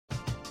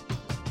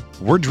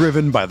We're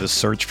driven by the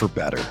search for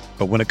better.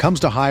 But when it comes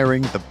to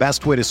hiring, the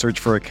best way to search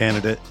for a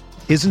candidate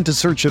isn't to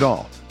search at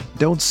all.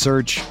 Don't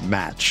search,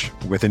 match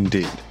with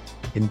Indeed.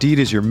 Indeed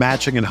is your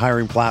matching and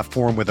hiring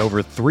platform with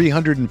over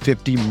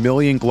 350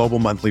 million global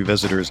monthly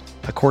visitors,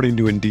 according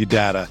to Indeed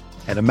data,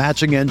 and a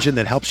matching engine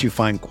that helps you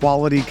find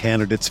quality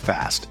candidates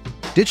fast.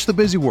 Ditch the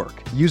busy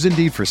work. Use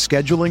Indeed for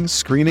scheduling,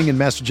 screening, and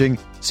messaging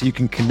so you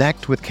can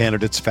connect with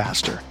candidates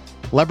faster.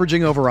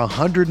 Leveraging over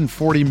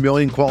 140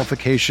 million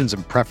qualifications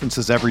and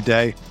preferences every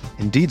day,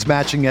 Indeed's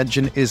matching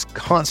engine is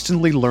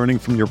constantly learning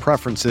from your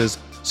preferences,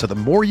 so the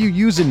more you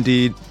use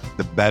Indeed,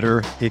 the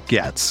better it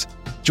gets.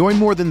 Join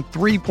more than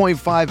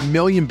 3.5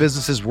 million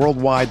businesses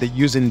worldwide that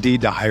use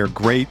Indeed to hire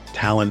great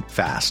talent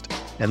fast.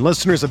 And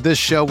listeners of this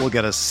show will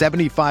get a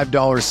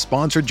 $75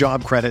 sponsored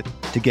job credit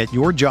to get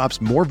your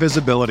jobs more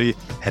visibility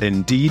at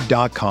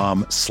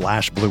Indeed.com/Blue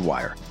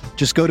Wire.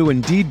 Just go to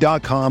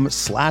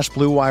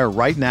Indeed.com/Blue Wire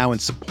right now and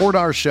support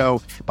our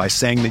show by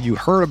saying that you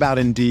heard about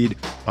Indeed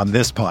on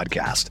this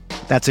podcast.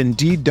 That's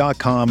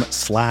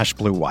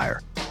Indeed.com/Blue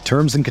Wire.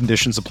 Terms and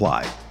conditions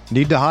apply.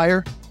 Need to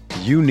hire?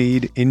 You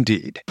need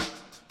Indeed.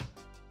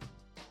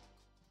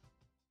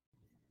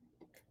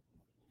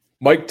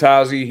 Mike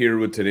Tazi here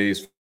with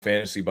today's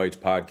Fantasy Bites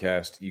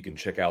podcast. You can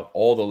check out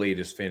all the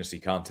latest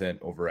fantasy content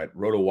over at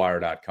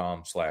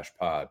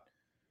rotowire.com/pod.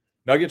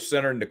 Nuggets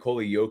center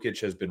Nikola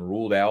Jokic has been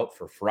ruled out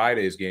for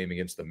Friday's game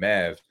against the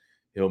Mavs.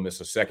 He'll miss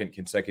a second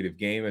consecutive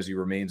game as he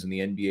remains in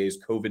the NBA's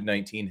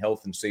COVID-19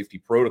 health and safety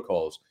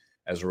protocols.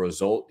 As a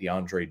result,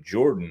 DeAndre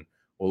Jordan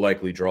will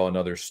likely draw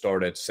another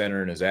start at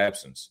center in his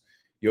absence.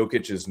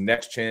 Jokic's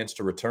next chance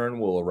to return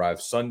will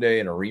arrive Sunday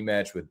in a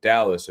rematch with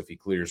Dallas if he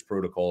clears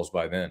protocols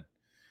by then.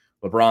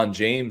 LeBron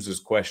James is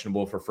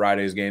questionable for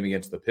Friday's game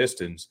against the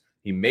Pistons.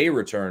 He may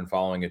return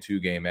following a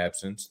 2-game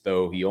absence,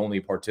 though he only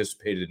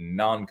participated in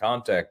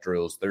non-contact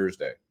drills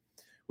Thursday.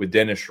 With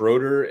Dennis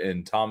Schroeder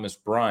and Thomas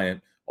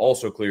Bryant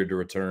also cleared to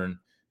return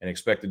and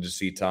expected to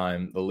see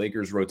time, the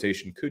Lakers'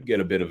 rotation could get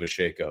a bit of a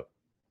shakeup.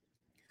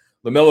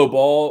 LaMelo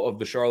Ball of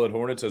the Charlotte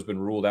Hornets has been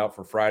ruled out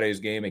for Friday's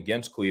game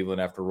against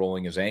Cleveland after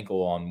rolling his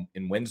ankle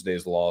in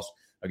Wednesday's loss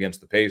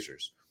against the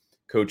Pacers.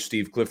 Coach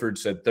Steve Clifford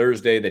said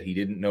Thursday that he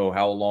didn't know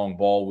how long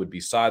Ball would be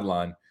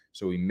sidelined,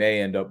 so he may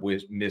end up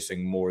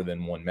missing more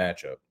than one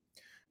matchup.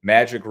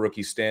 Magic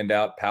rookie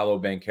standout Paolo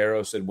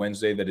Banchero said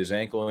Wednesday that his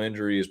ankle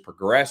injury is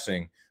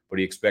progressing, but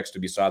he expects to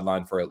be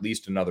sidelined for at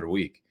least another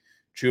week.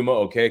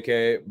 Chuma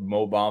Okeke,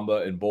 Mo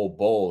Bamba, and Bol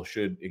Bol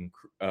should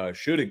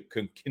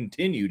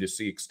continue to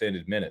see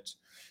extended minutes.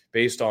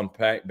 Based on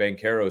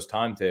Banchero's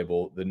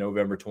timetable, the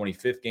November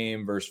 25th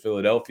game versus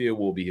Philadelphia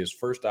will be his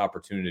first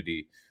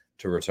opportunity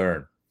to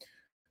return.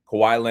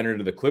 Kawhi Leonard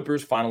of the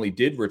Clippers finally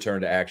did return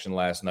to action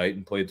last night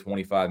and played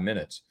 25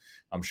 minutes.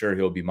 I'm sure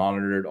he'll be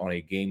monitored on a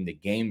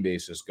game-to-game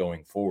basis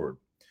going forward.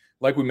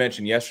 Like we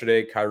mentioned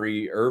yesterday,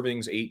 Kyrie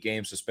Irving's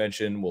 8-game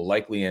suspension will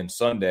likely end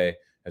Sunday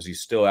as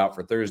he's still out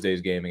for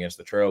Thursday's game against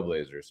the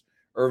Trailblazers.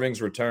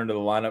 Irving's return to the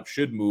lineup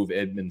should move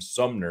Edmund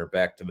Sumner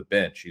back to the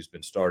bench. He's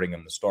been starting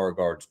in the star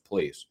guard's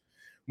place.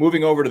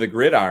 Moving over to the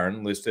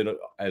gridiron, listed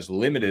as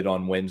limited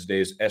on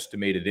Wednesday's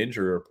estimated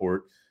injury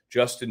report,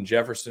 Justin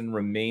Jefferson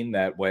remained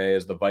that way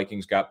as the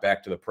Vikings got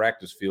back to the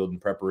practice field in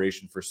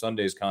preparation for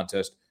Sunday's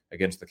contest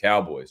against the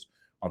Cowboys.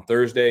 On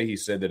Thursday, he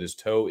said that his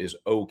toe is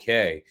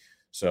okay,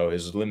 so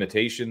his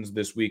limitations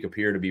this week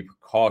appear to be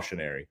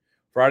precautionary.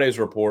 Friday's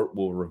report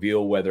will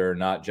reveal whether or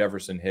not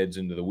Jefferson heads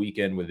into the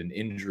weekend with an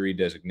injury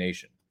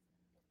designation.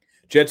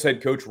 Jets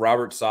head coach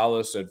Robert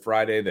Saleh said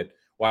Friday that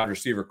wide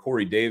receiver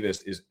Corey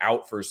Davis is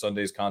out for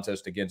Sunday's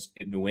contest against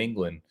New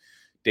England.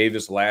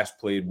 Davis last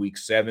played Week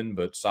 7,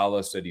 but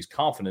Saleh said he's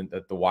confident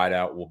that the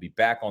wideout will be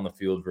back on the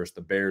field versus the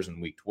Bears in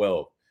Week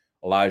 12.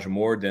 Elijah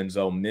Moore,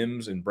 Denzel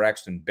Mims, and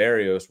Braxton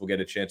Berrios will get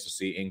a chance to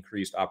see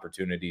increased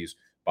opportunities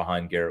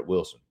behind Garrett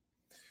Wilson.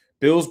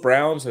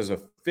 Bills-Browns has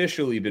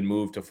officially been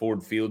moved to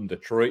Ford Field in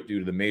Detroit due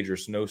to the major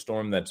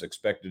snowstorm that's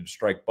expected to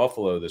strike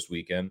Buffalo this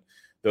weekend.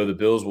 Though the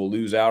Bills will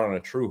lose out on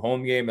a true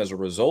home game as a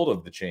result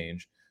of the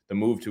change, the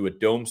move to a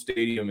dome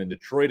stadium in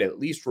Detroit at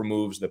least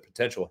removes the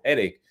potential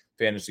headache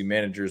fantasy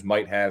managers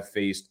might have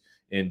faced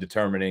in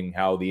determining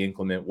how the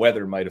inclement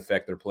weather might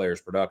affect their players'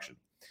 production.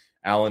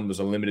 Allen was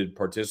a limited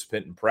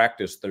participant in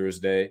practice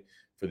Thursday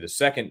for the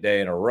second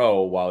day in a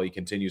row while he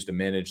continues to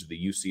manage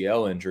the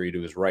UCL injury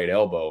to his right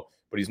elbow,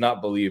 but he's not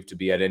believed to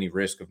be at any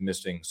risk of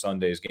missing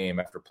Sunday's game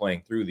after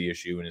playing through the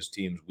issue in his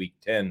team's Week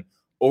 10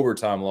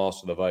 overtime loss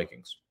to the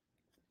Vikings.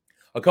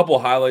 A couple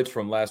of highlights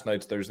from last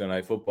night's Thursday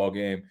night football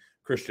game.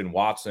 Christian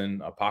Watson,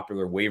 a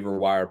popular waiver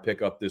wire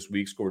pickup this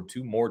week, scored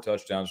 2 more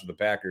touchdowns for the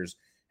Packers,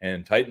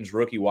 and Titans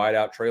rookie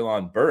wideout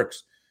Treylon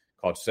Burks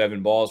caught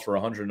 7 balls for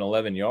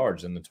 111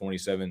 yards in the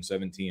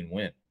 27-17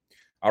 win.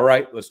 All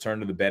right, let's turn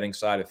to the betting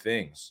side of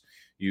things.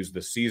 Use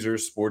the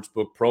Caesars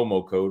Sportsbook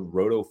promo code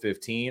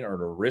ROTO15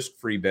 or a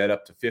risk-free bet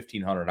up to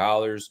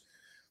 $1,500.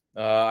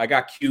 I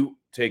got cute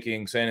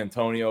taking San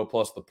Antonio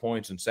plus the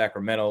points in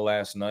Sacramento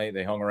last night.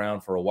 They hung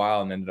around for a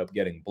while and ended up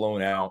getting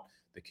blown out.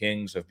 The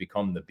Kings have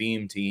become the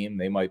beam team.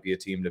 They might be a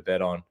team to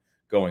bet on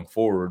going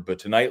forward. But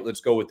tonight, let's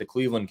go with the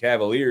Cleveland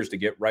Cavaliers to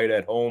get right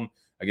at home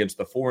against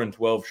the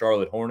 4-12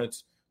 Charlotte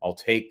Hornets. I'll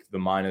take the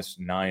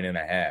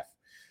 -9.5.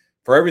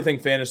 For everything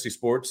fantasy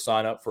sports,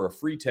 sign up for a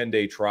free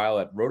 10-day trial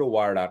at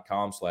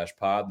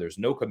rotowire.com/pod. There's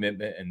no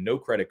commitment and no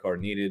credit card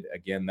needed.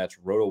 Again, that's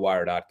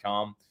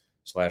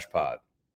rotowire.com/pod.